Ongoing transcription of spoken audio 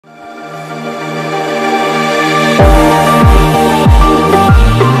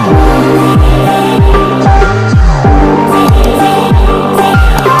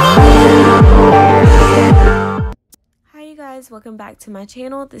welcome back to my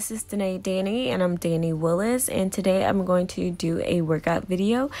channel. This is Danae Danny and I'm Danny Willis, and today I'm going to do a workout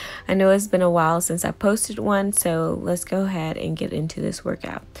video. I know it's been a while since I posted one, so let's go ahead and get into this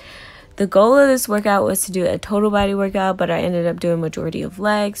workout. The goal of this workout was to do a total body workout, but I ended up doing majority of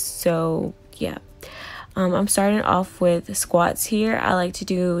legs, so yeah. I'm starting off with squats here. I like to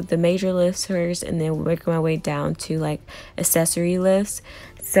do the major lifts first and then work my way down to like accessory lifts.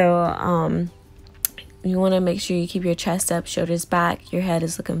 So you want to make sure you keep your chest up, shoulders back, your head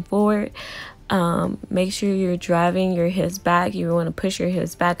is looking forward. Make sure you're driving your hips back. You want to push your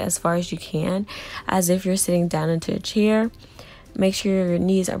hips back as far as you can, as if you're sitting down into a chair. Make sure your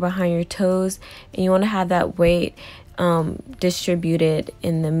knees are behind your toes, and you want to have that weight distributed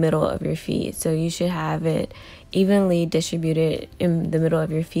in the middle of your feet. So you should have it evenly distributed in the middle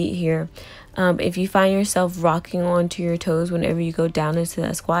of your feet here. If you find yourself rocking onto your toes whenever you go down into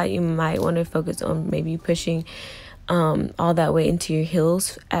that squat, you might want to focus on maybe pushing all that weight into your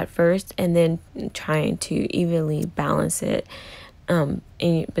heels at first, and then trying to evenly balance it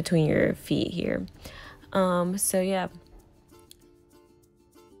in between your feet here. So yeah.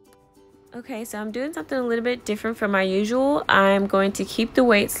 Okay, so I'm doing something a little bit different from my usual. I'm going to keep the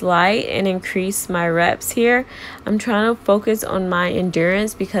weights light and increase my reps here. I'm trying to focus on my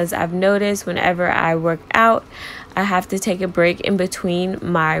endurance because I've noticed whenever I work out, I have to take a break in between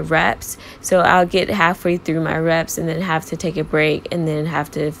my reps. So I'll get halfway through my reps and then have to take a break and then have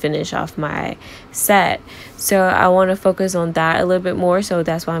to finish off my set. So I want to focus on that a little bit more. So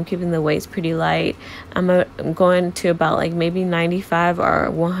that's why I'm keeping the weights pretty light. I'm going to about like maybe 95 or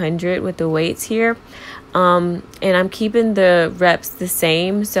 100 with the weights here. And I'm keeping the reps the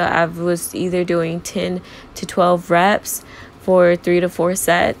same. So I was either doing 10 to 12 reps for 3 to 4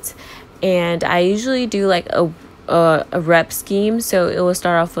 sets. And I usually do like a rep scheme, so it will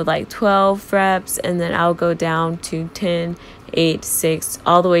start off with like 12 reps and then I'll go down to 10, 8, 6,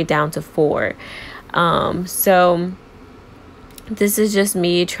 all the way down to 4. So this is just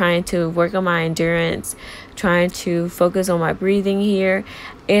me trying to work on my endurance, trying to focus on my breathing here.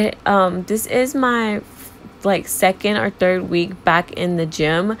 This is my like second or third week back in the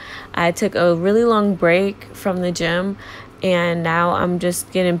gym. I took a really long break from the gym, and now I'm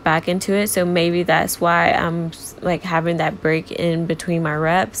just getting back into it, so maybe that's why I'm like having that break in between my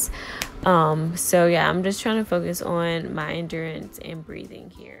reps. So yeah, I'm just trying to focus on my endurance and breathing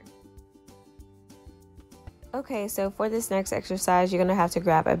here. Okay, so for this next exercise, you're gonna have to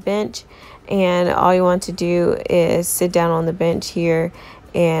grab a bench, and all you want to do is sit down on the bench here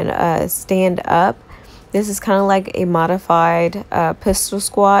and stand up. This is kind of like a modified pistol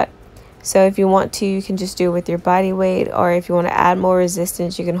squat. So if you want to, you can just do it with your body weight, or if you want to add more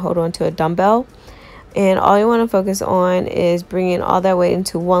resistance, you can hold on to a dumbbell. And all you want to focus on is bringing all that weight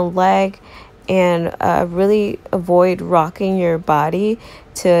into one leg, and really avoid rocking your body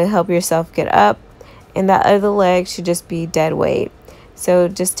to help yourself get up. And that other leg should just be dead weight. So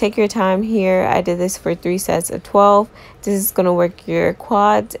just take your time here. I did this for 3 sets of 12. This is going to work your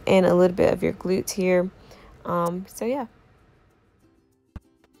quads and a little bit of your glutes here. So yeah.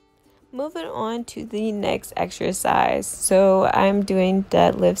 Moving on to the next exercise. So I'm doing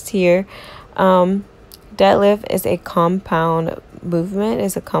deadlifts here. Deadlift is a compound movement,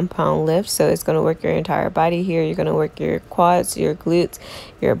 it's a compound lift, so it's going to work your entire body here. You're going to work your quads, your glutes,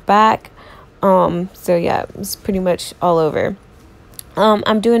 your back. So yeah, it's pretty much all over.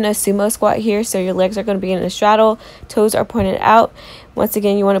 I'm doing a sumo squat here, so your legs are going to be in a straddle, toes are pointed out. Once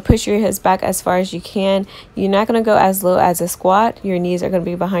again, you want to push your hips back as far as you can. You're not going to go as low as a squat. Your knees are going to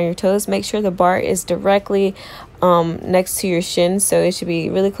be behind your toes. Make sure the bar is directly next to your shins, so it should be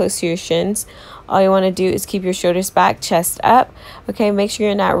really close to your shins. All you want to do is keep your shoulders back, chest up. Okay, make sure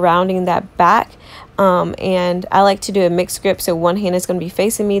you're not rounding that back. And I like to do a mixed grip, so one hand is going to be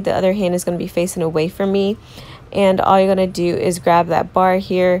facing me, the other hand is going to be facing away from me. And all you're going to do is grab that bar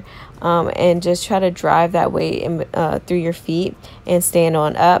here and just try to drive that weight in, through your feet and stand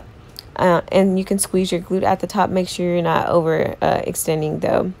on up. And you can squeeze your glute at the top. Make sure you're not over extending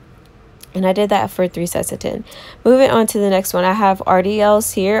though. And I did that for 3 sets of 10. Moving on to the next one, I have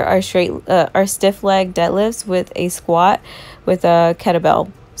RDLs here, our stiff leg deadlifts with a squat with a kettlebell.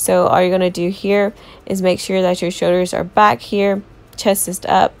 So all you're going to do here is make sure that your shoulders are back here. Chest is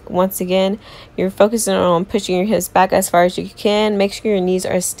up. Once again, you're focusing on pushing your hips back as far as you can. Make sure your knees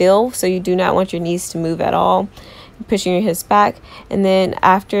are still, so you do not want your knees to move at all. Pushing your hips back, and then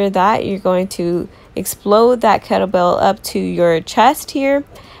after that, you're going to explode that kettlebell up to your chest here,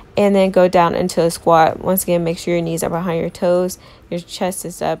 and then go down into a squat. Once again, make sure your knees are behind your toes, your chest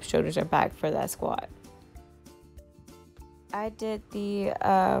is up, shoulders are back for that squat. I did the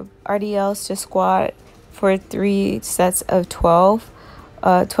RDLs to squat for 3 sets of 12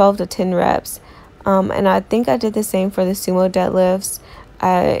 to 10 reps. And I think I did the same for the sumo deadlifts.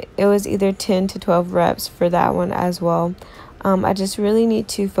 It was either 10 to 12 reps for that one as well. I just really need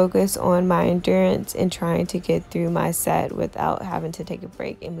to focus on my endurance and trying to get through my set without having to take a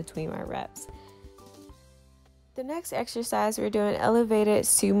break in between my reps. The next exercise, we're doing elevated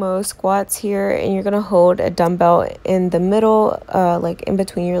sumo squats here, and you're going to hold a dumbbell in the middle, like in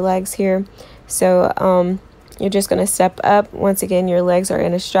between your legs here. So you're just going to step up. Once again, your legs are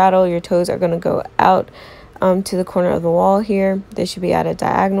in a straddle, your toes are going to go out to the corner of the wall here. They should be at a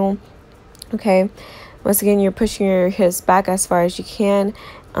diagonal. Okay. Once again, you're pushing your hips back as far as you can,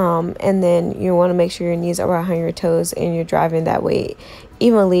 and then you want to make sure your knees are behind your toes and you're driving that weight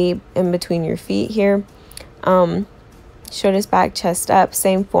evenly in between your feet here. Shoulders back, chest up,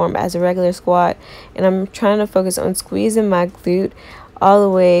 same form as a regular squat, and I'm trying to focus on squeezing my glute all the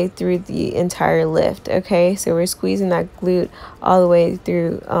way through the entire lift. Okay, so we're squeezing that glute all the way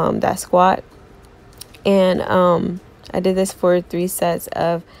through that squat, and I did this for 3 sets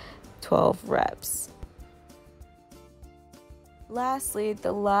of 12 reps. Lastly,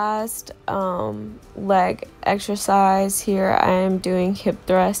 the last leg exercise here, I am doing hip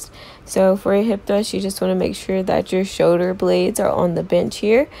thrust. So for a hip thrust, you just want to make sure that your shoulder blades are on the bench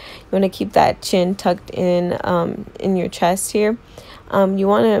here. You want to keep that chin tucked in your chest here. You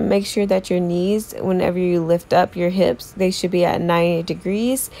want to make sure that your knees, whenever you lift up your hips, they should be at 90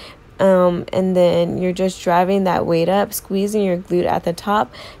 degrees. And then you're just driving that weight up, squeezing your glute at the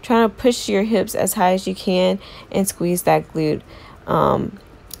top, trying to push your hips as high as you can and squeeze that glute.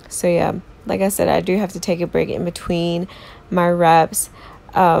 So yeah, like I said, I do have to take a break in between my reps.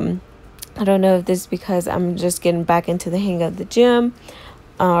 I don't know if this is because I'm just getting back into the hang of the gym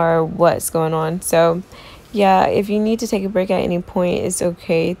or what's going on. So yeah, if you need to take a break at any point, it's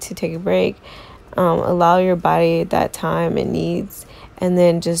okay to take a break. Allow your body that time it needs, and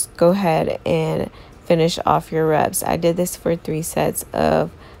then just go ahead and finish off your reps. I did this for 3 sets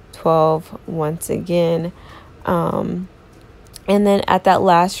of 12 once again. And then at that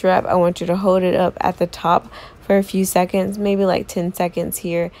last rep, I want you to hold it up at the top for a few seconds, maybe like 10 seconds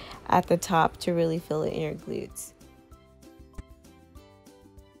here at the top to really feel it in your glutes.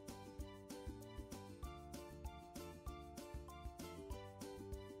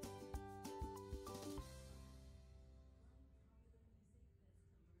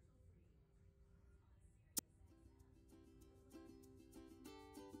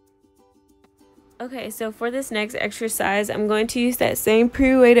 Okay, so for this next exercise, I'm going to use that same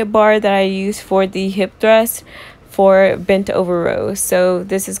pre-weighted bar that I used for the hip thrust for bent over rows. So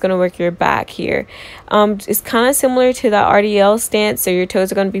this is going to work your back here. It's kind of similar to the RDL stance, so your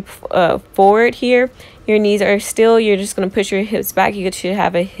toes are going to be forward here. Your knees are still, you're just going to push your hips back. You should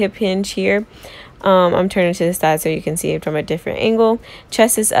have a hip hinge here. I'm turning to the side so you can see it from a different angle.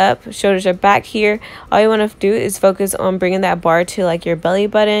 Chest is up, shoulders are back here. All you want to do is focus on bringing that bar to like your belly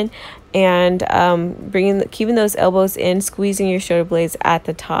button, and keeping those elbows in, squeezing your shoulder blades at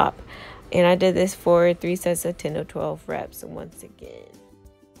the top. And I did this for 3 sets of 10 to 12 reps once again.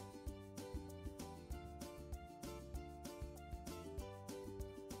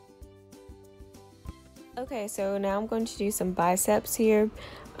 Okay, so now I'm going to do some biceps here.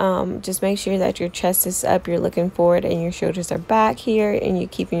 Just make sure that your chest is up, you're looking forward, and your shoulders are back here, and you're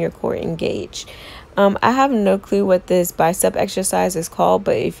keeping your core engaged. I have no clue what this bicep exercise is called,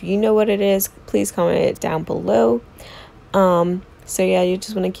 but if you know what it is, please comment it down below. So yeah, you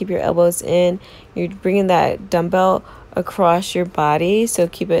just want to keep your elbows in. You're bringing that dumbbell across your body, so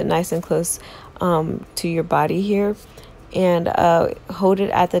keep it nice and close to your body here, and hold it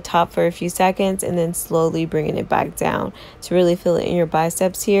at the top for a few seconds, and then slowly bringing it back down to really feel it in your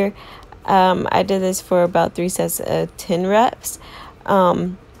biceps here. I did this for about 3 sets of 10 reps.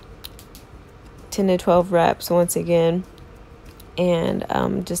 10 to 12 reps once again, and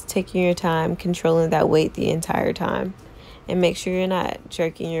just taking your time, controlling that weight the entire time, and make sure you're not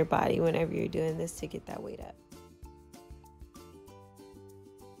jerking your body whenever you're doing this to get that weight up.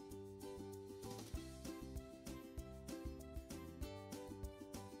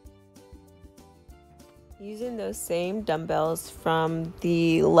 Using those same dumbbells from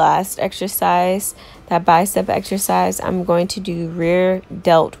the last exercise, that bicep exercise, I'm going to do rear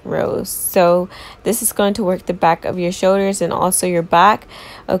delt rows. So this is going to work the back of your shoulders and also your back.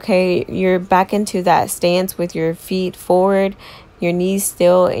 Okay, you're back into that stance with your feet forward, your knees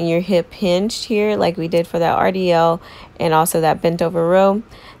still, and your hip hinged here like we did for that RDL and also that bent over row.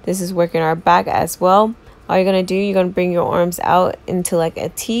 This is working our back as well. All you're going to do, you're going to bring your arms out into like a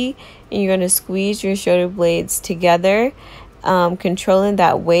T, and you're going to squeeze your shoulder blades together, controlling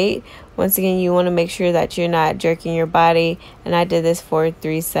that weight. Once again, you want to make sure that you're not jerking your body, and I did this for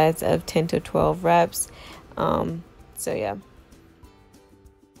 3 sets of 10 to 12 reps. So yeah.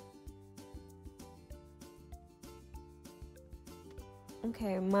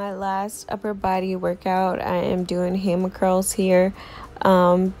 Okay, my last upper body workout, I am doing hammer curls here.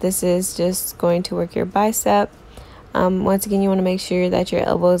 This is just going to work your bicep. Once again, you want to make sure that your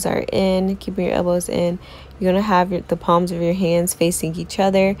elbows are in, keeping your elbows in. You're going to have the palms of your hands facing each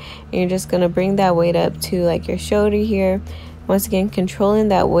other, and you're just going to bring that weight up to like your shoulder here. Once again, controlling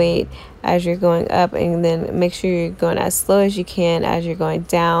that weight as you're going up, and then make sure you're going as slow as you can as you're going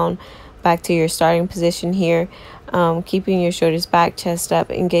down back to your starting position here. Keeping your shoulders back, chest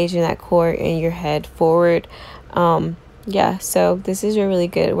up, engaging that core and your head forward. Yeah, so this is a really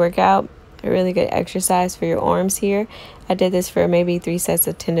good workout, a really good exercise for your arms here. I did this for maybe 3 sets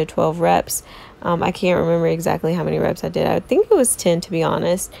of 10 to 12 reps. I can't remember exactly how many reps I did. I think it was 10, to be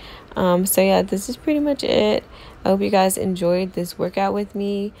honest. So yeah, this is pretty much it. I hope you guys enjoyed this workout with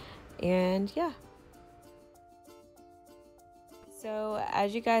me, and yeah. So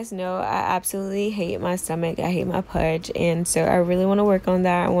as you guys know, I absolutely hate my stomach. I hate my pudge, and so I really want to work on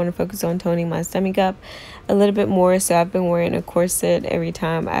that. I want to focus on toning my stomach up a little bit more. So I've been wearing a corset every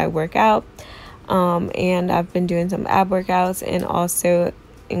time I work out, and I've been doing some ab workouts and also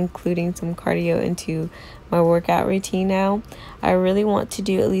including some cardio into my workout routine now. I really want to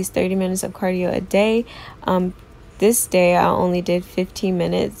do at least 30 minutes of cardio a day. This day I only did 15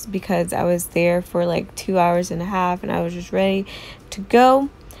 minutes because I was there for like 2 hours and a half and I was just ready to go.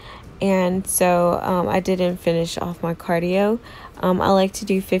 And so I didn't finish off my cardio. I like to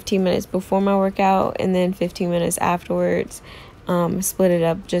do 15 minutes before my workout and then 15 minutes afterwards. Split it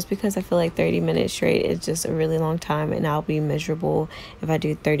up just because I feel like 30 minutes straight is just a really long time and I'll be miserable if I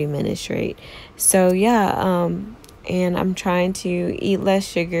do 30 minutes straight. So yeah, and I'm trying to eat less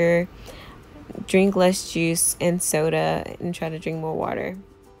sugar, drink less juice and soda, and try to drink more water.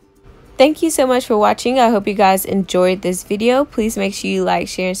 Thank you so much for watching. I hope you guys enjoyed this video. Please make sure you like,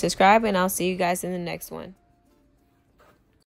 share, and subscribe, and I'll see you guys in the next one.